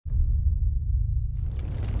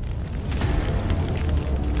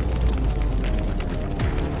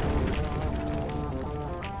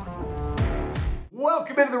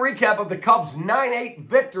Welcome into the recap of the Cubs' 9-8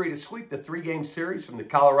 victory to sweep the three-game series from the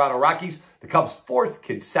Colorado Rockies. The Cubs' fourth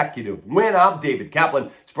consecutive win. I'm David Kaplan.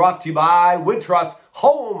 It's brought to you by Wintrust,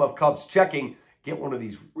 home of Cubs checking. Get one of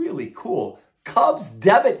these really cool Cubs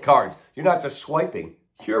debit cards. You're not just swiping,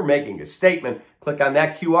 you're making a statement. Click on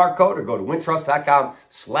that QR code or go to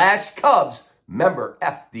wintrust.com/Cubs, member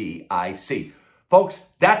FDIC. Folks,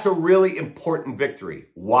 that's a really important victory.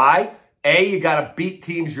 Why? A, you got to beat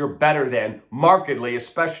teams you're better than markedly,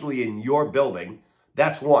 especially in your building.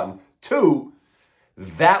 That's one. Two,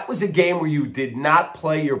 that was a game where you did not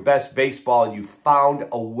play your best baseball and you found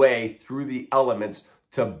a way through the elements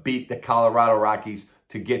to beat the Colorado Rockies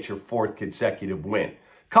to get your fourth consecutive win.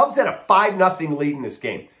 Cubs had a 5-0 lead in this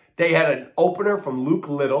game. They had an opener from Luke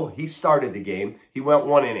Little. He started the game. He went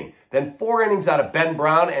 1 inning. Then 4 innings out of Ben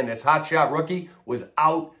Brown, and this hotshot rookie was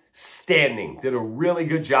outstanding. Did a really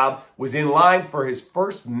good job. Was in line for his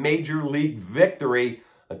first major league victory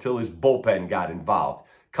until his bullpen got involved.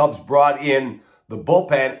 Cubs brought in the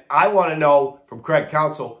bullpen. I want to know from Craig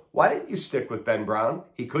Counsell, why didn't you stick with Ben Brown?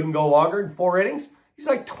 He couldn't go longer than 4 innings? He's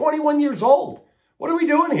like 21 years old. What are we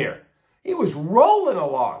doing here? He was rolling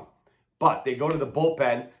along. But they go to the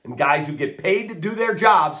bullpen, and guys who get paid to do their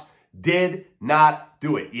jobs did not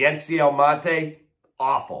do it. Yency Almonte,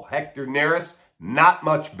 awful. Hector Neris, not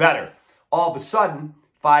much better. All of a sudden,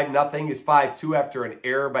 5-0 is 5-2 after an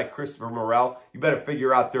error by Christopher Morel. You better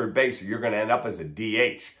figure out third base or you're going to end up as a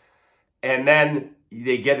DH. And then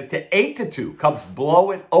they get it to 8-2. Cubs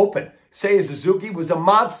blow it open. Seiya Suzuki was a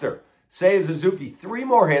monster. Seiya Suzuki, 3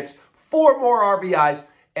 more hits, 4 more RBIs,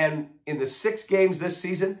 and in the 6 games this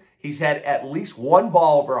season, he's had at least 1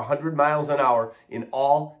 ball over 100 miles an hour in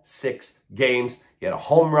all 6 games. He had a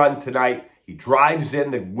home run tonight. He drives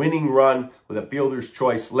in the winning run with a fielder's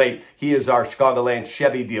choice late. He is our Chicagoland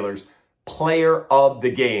Chevy dealers player of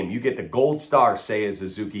the game. You get the gold star, Seiya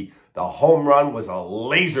Suzuki. The home run was a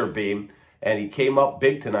laser beam, and he came up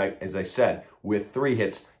big tonight, as I said, with 3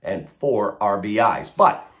 hits and 4 RBIs.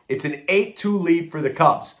 But it's an 8-2 lead for the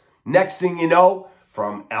Cubs. Next thing you know,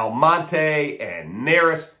 from Almonte and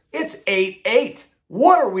Neris, it's 8-8.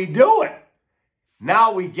 What are we doing?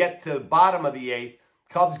 Now we get to the bottom of the 8th.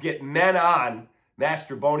 Cubs get men on.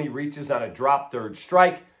 Mastrobuoni reaches on a drop third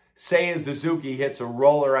strike. Seiya Suzuki hits a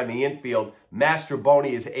roller on the infield.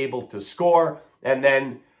 Mastrobuoni is able to score. And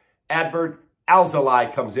then Adbert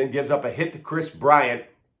Alzolay comes in, gives up a hit to Chris Bryant,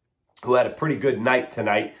 who had a pretty good night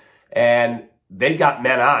tonight. And they got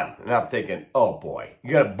men on. And I'm thinking, oh boy,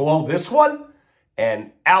 you going to blow this one?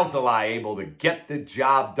 And Alzolay able to get the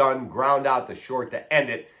job done, ground out to short to end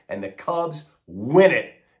it. And the Cubs win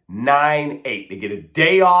it 9-8. They get a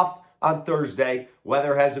day off on Thursday.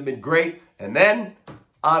 Weather hasn't been great. And then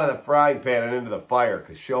out of the frying pan and into the fire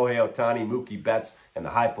because Shohei Ohtani, Mookie Betts, and the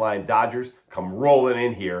high-flying Dodgers come rolling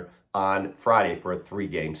in here on Friday for a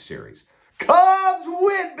 3-game series. Cubs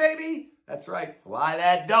win, baby! That's right. Fly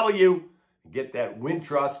that W. Get that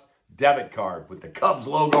Wintrust debit card with the Cubs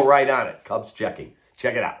logo right on it. Cubs checking.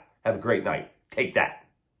 Check it out. Have a great night. Take that.